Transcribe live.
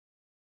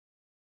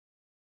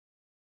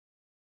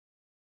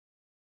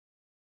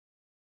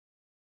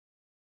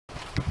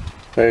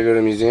Ready to go to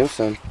the museum,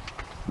 son?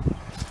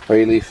 Are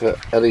you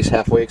at least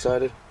halfway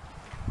excited?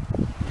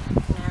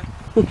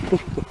 No.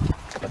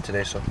 About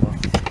today so far?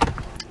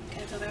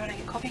 Okay, so when I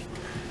get coffee.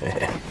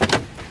 Yeah.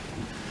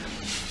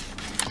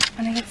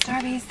 When I get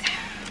Starbies.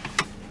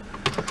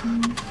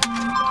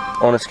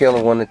 On a scale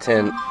of 1 to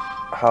 10,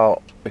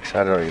 how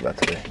excited are you about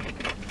today?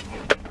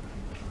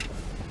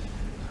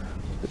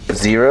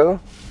 0?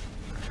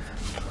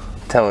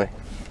 Tell me.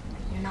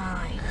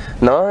 9.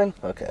 9?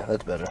 Okay,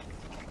 that's better.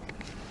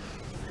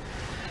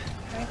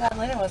 I'm glad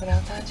Lena wasn't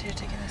outside. She was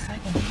taking a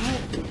second.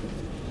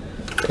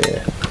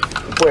 Yeah.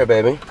 Where,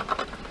 baby?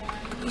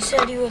 You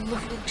said you would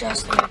look with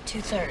Justin at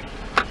 2:30.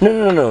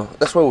 No.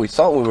 That's what we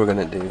thought we were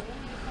gonna do.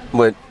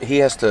 But he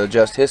has to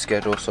adjust his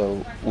schedule,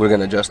 so we're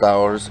gonna adjust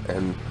ours,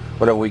 and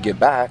whenever we get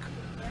back,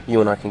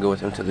 you and I can go with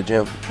him to the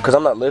gym. Because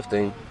I'm not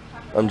lifting,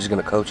 I'm just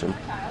gonna coach him.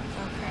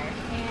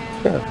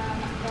 Okay. Yeah.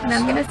 And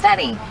I'm gonna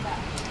study.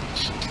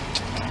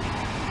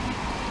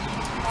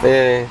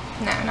 Hey.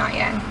 No, not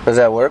yet. Does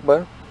that work,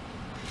 bud?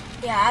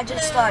 Yeah, I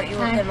just thought you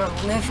were gonna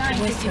lift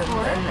with him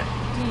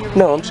and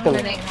No, I'm just you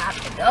gonna. didn't have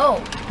to go.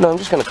 No, I'm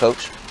just gonna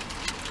coach.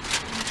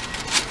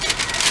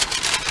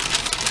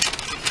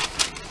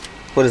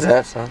 What is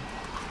that, son?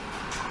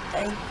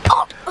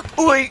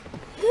 Wait.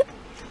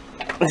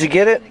 Did you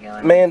get it?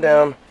 Man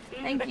down.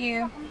 Thank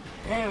you.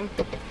 Damn.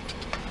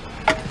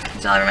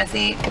 Is all over my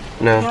seat?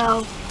 No.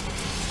 No.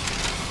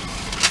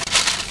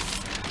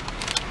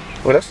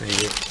 What else did you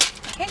get?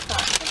 Cake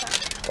pop.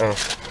 Oh.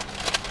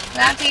 I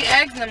have to eat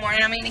eggs in the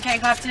morning. I'm eating a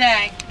cake pop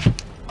today.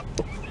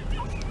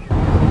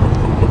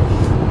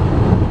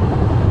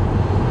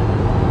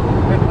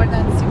 What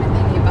that stupid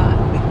thing you bought?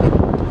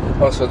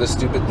 Also, the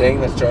stupid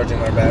thing that's charging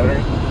our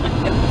battery.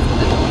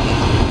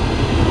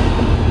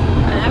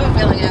 I have a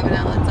feeling I have an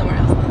outlet somewhere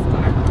else in this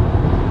car.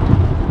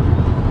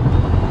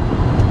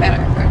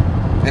 Better.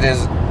 It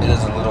is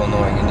a little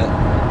annoying, isn't it?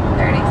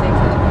 36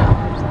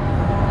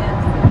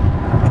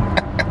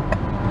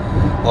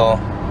 Well,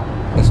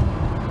 it's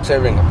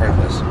serving a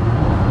purpose.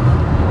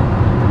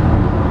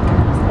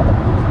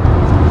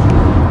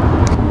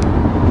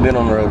 Been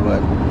on the road,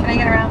 what? Can I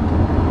get around?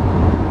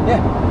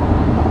 Yeah.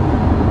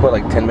 What,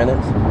 like 10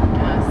 minutes?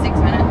 6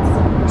 minutes.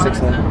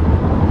 6 minutes?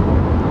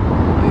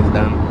 He's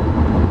done.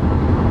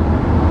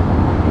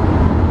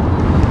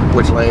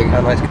 Which leg?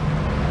 How nice? The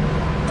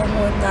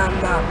one that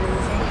I'm not moving.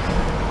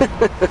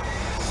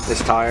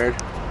 It's tired.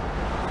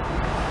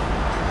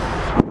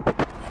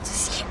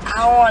 I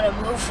don't want to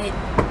move it.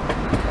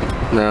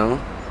 No.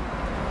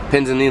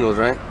 Pins and needles,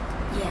 right?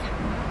 Yeah.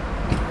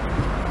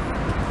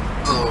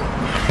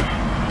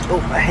 Oh,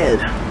 my head.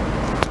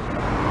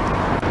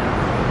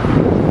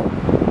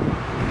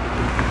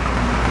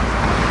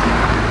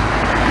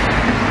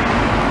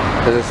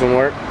 Does this one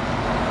work?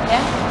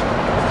 Yeah.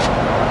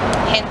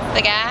 Hence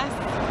the gas.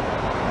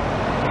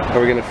 Are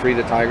we gonna free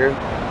the tiger?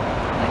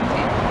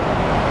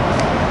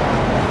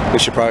 We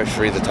should probably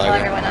free the Tell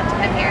tiger. everyone not to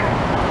come here.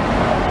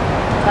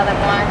 Tell them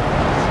why.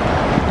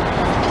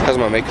 How's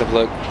my makeup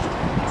look?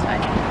 It's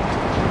fine.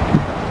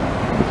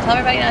 Tell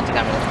everybody not to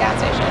come to this gas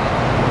station.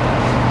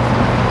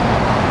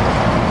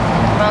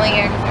 I'm only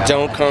here 'cause you're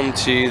Don't come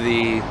to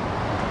the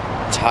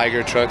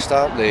tiger truck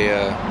stop. They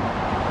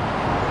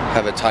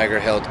have a tiger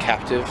held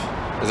captive.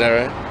 Is that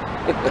right?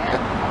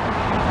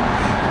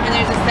 And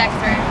there's a sex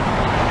room.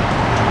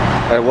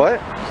 What?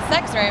 There's a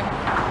sex room.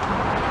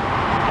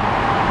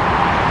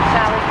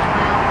 Shall we come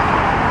out?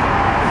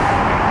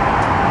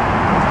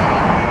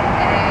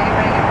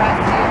 Everybody get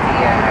prostitutes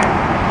here.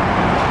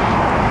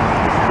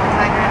 Looks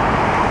like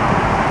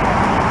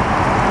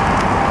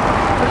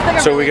a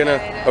So really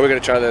are we gonna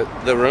try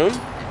the room?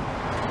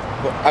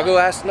 I'll go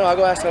ask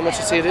how much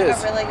to see it is.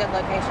 Looks like a really good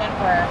location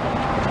for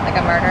like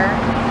a murder.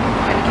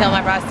 I'm gonna kill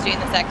my prostitute in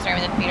the sex room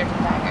and then feed her to the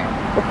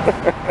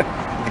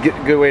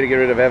tiger. Good way to get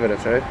rid of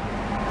evidence, right?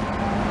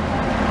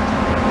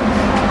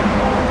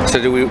 So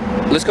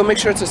let's go make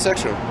sure it's a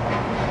sex room.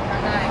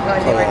 I'm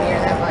not going anywhere near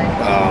that place.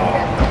 Oh.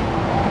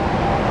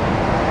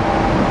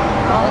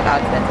 Oh, look how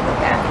expensive this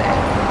gas is.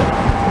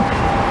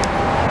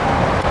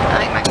 I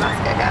like my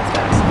Costco gas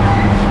better.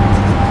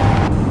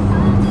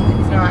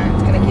 It's not.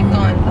 It's gonna keep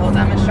going the whole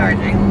time it's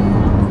charging.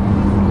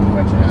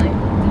 Unfortunately.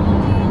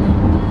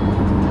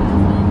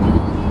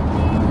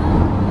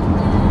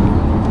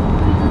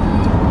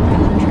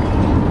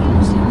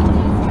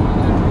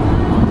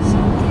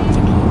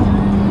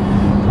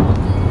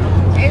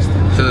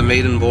 So the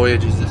maiden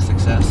voyage is a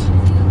success.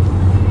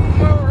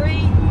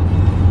 Hurry!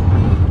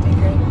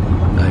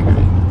 I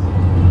agree.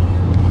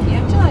 You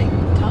have to like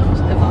talk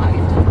to the vlog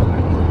into the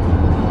morning.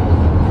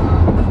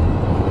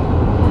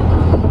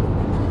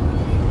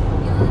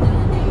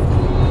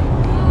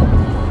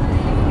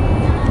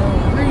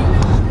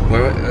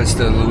 It's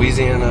the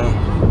Louisiana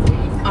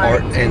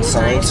Art and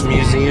Science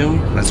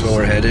Museum. That's where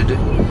we're headed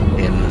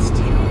in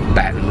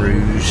Baton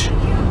Rouge.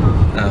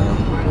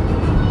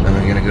 And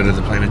we're gonna go to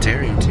the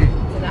planetarium too.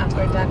 Is it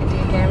awkward talking to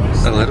your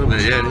cameras? A little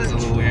bit, yeah. It is a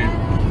little weird.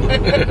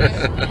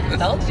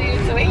 Told you,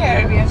 it's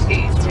weird. We have to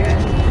get used to it.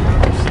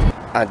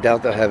 I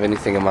doubt they'll have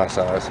anything in my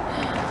size.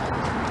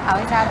 I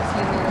always have a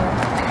few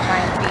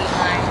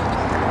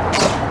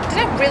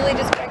really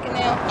just break a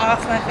nail off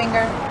my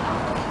finger?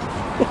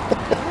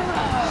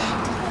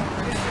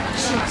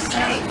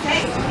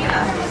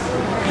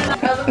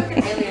 Oh, look at the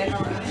alien.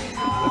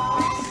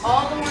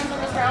 All the ones on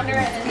the rounder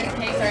and these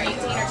cakes are 18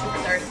 or 2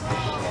 desserts.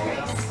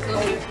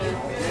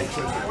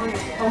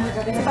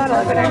 It's a bottle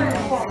opener.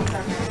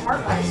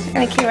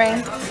 And a key ring.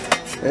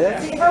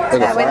 Yeah.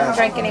 Yeah, we don't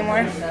drink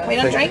anymore. We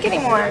don't drink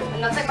anymore.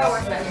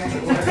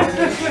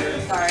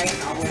 Sorry.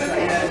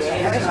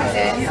 I wish I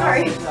did.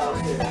 Sorry.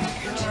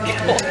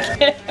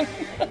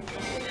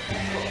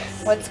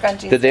 What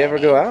scrunchies? Did they ever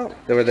go out?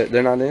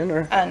 They're not in,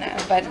 or? Oh no,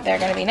 but they're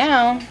gonna be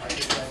now.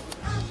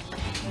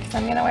 So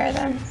I'm gonna wear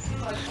them.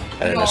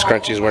 And the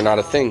scrunchies were not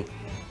a thing.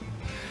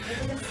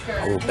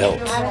 Oh,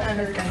 belt. I haven't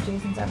owned a scrunchie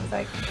since I was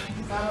like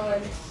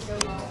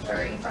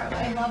 30 probably.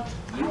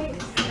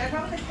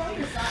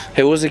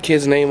 Hey, what was the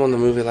kid's name on the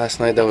movie last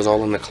night that was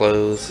all in the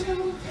clothes?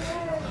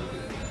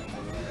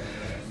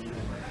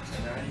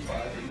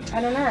 I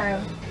don't know.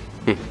 I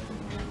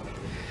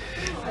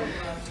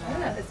don't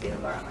know if it's even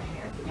bar on my hair.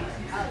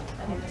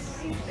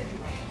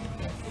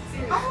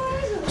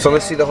 So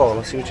let's see the hole.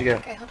 Let's see what you got.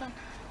 Okay, hold on.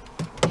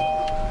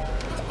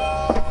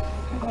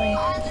 Ugly.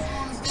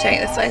 Show you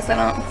this way so I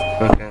don't.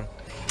 Okay.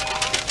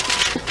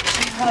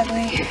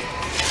 Ugly.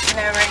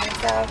 Never mind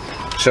myself.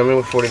 Show me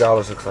what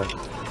 $40 looks like.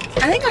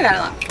 I think I got a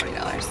lot for $40.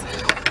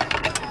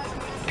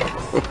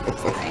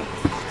 Something.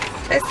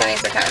 Those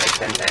sunnies are kind of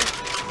expensive.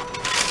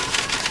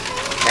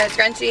 Got a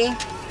scrunchie.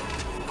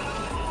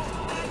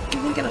 I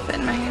think it'll fit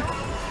in my hair.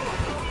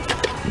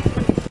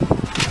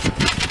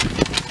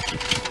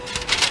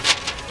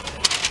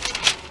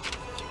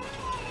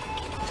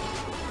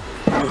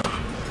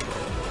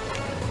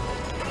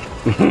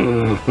 Do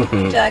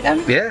you like them?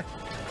 Yeah.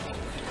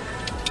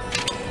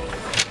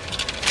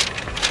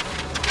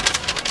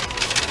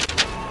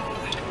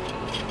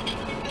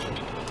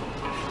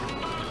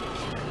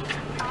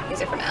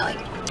 These are from Allie.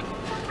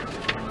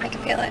 I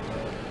can feel it.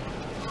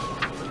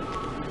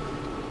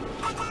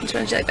 Which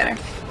one do you like better?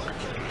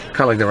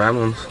 Kind of like the round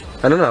ones.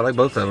 I don't know. I like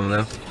both of them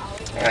though.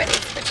 We're ready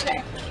for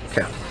today.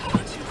 Okay.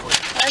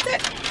 That's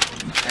it.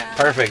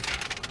 Perfect.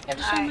 You have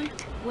to show me.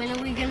 When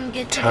are we gonna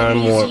get to Time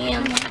the warp.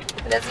 museum?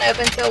 It doesn't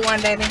open till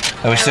 1, baby.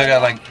 And we still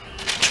got like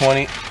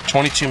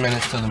 22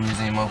 minutes till the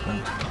museum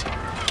opens.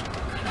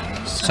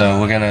 So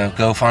we're gonna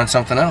go find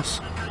something else.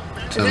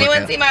 Does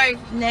anyone see my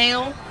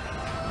nail?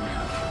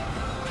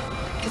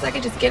 Because I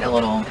could just get a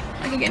little,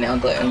 I could get nail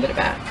glue and put it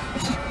back.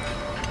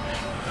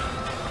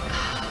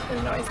 It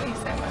annoys me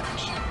so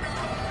much.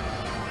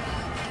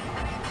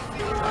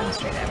 I'm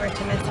straight over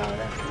to miss all of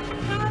this.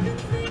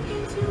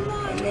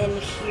 And then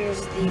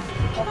here's the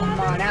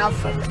Pokemon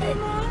alphabet.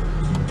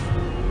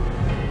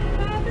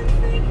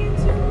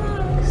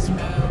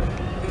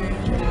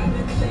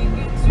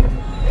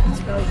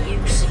 It's no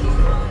use in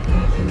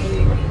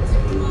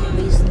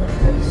these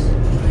letters.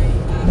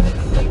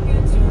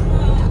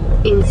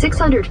 In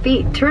 600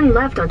 feet, turn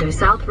left onto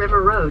South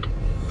River Road.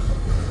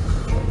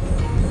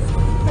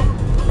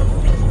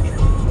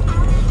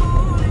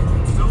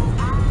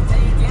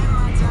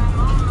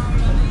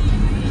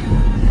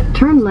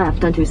 Turn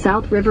left onto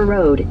South River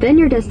Road, then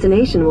your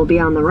destination will be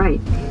on the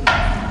right.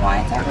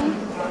 Why is that one?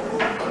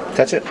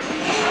 Touch it.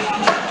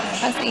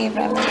 I see,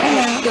 but I'm like, I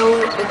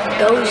know.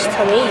 Those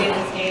to me.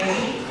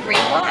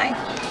 Read why.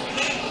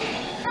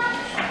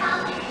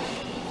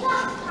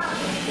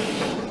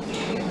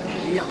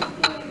 No.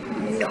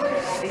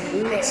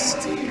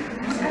 Mist.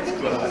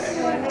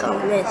 The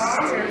mist.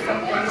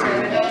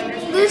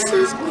 This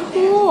is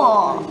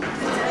cool.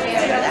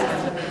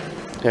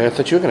 Yeah, I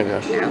thought you were gonna go.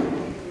 No.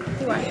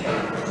 You want?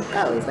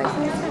 Oh, he's like,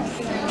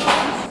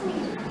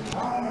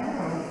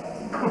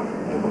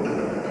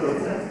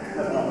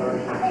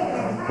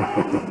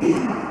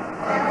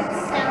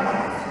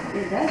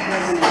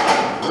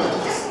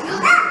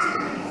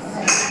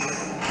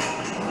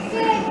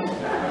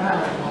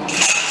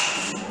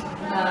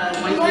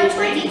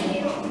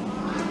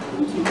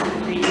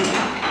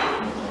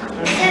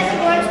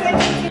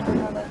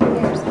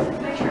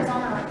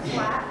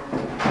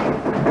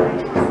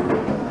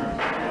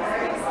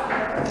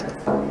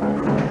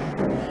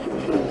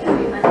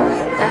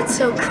 That's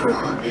so cool.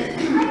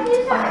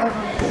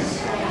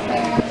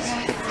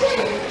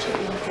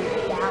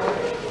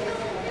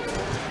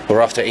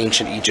 We're off to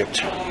ancient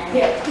Egypt.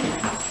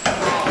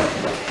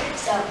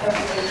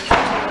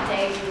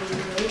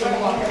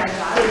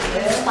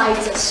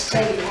 Fights us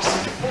strangers.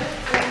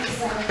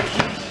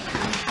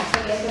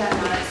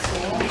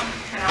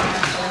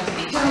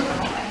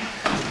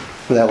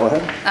 That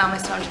what? I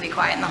almost told him to be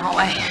quiet in the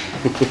hallway.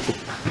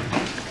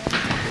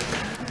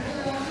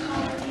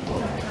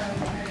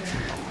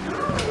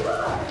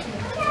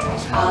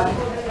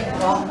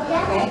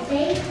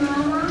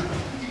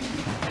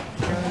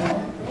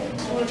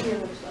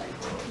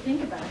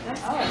 Think about it.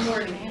 That's more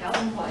than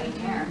health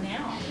hair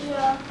now.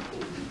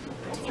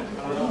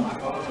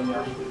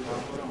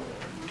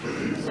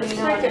 It's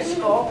like a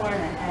skull or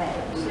an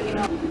egg. So you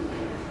know.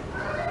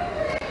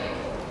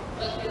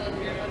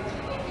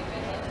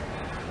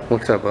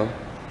 What's up, Bob?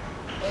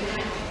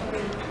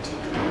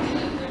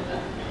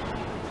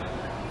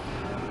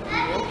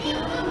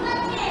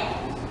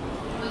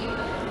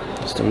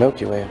 the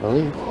Milky Way, I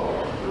believe.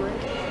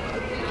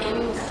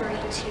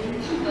 M32.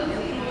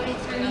 Milky Way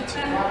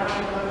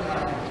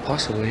 32.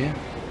 Possibly, yeah.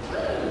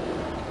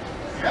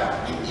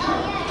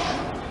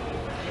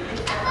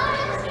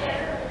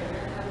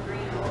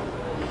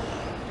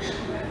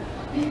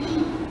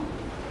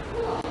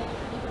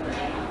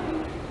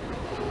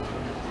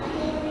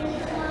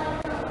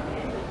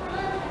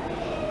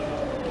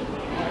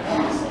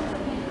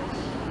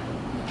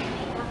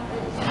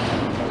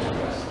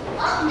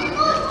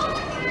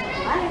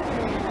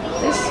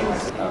 This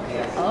is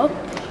up.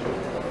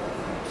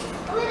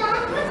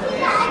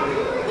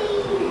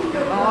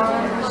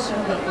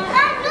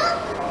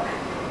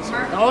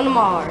 Mars. Going to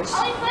Mars.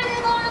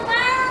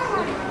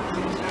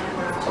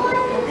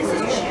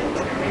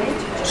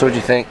 So what'd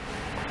you think?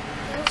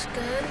 Looks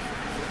good.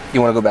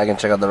 You want to go back and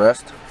check out the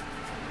rest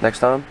next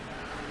time?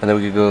 And then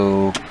we could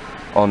go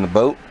on the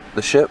boat,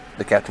 the ship,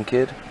 the Captain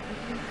Kidd.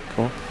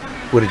 Cool.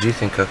 What did you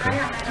think, Coco?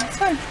 It's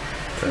fun.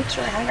 I'm just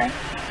really hungry.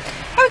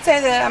 I would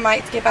say that I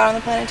might skip out on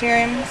the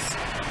planetariums.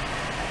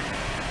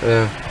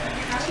 Yeah.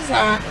 It's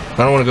not. I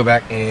don't want to go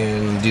back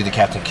and do the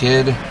Captain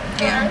Kidd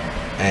Yeah.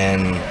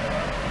 and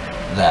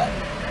that.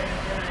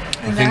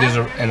 I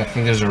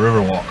think there's a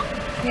river walk.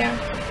 Yeah.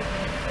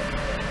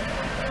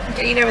 You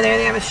can eat over there.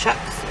 They have a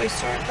Shucks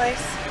oyster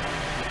place.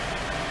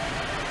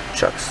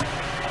 Shucks.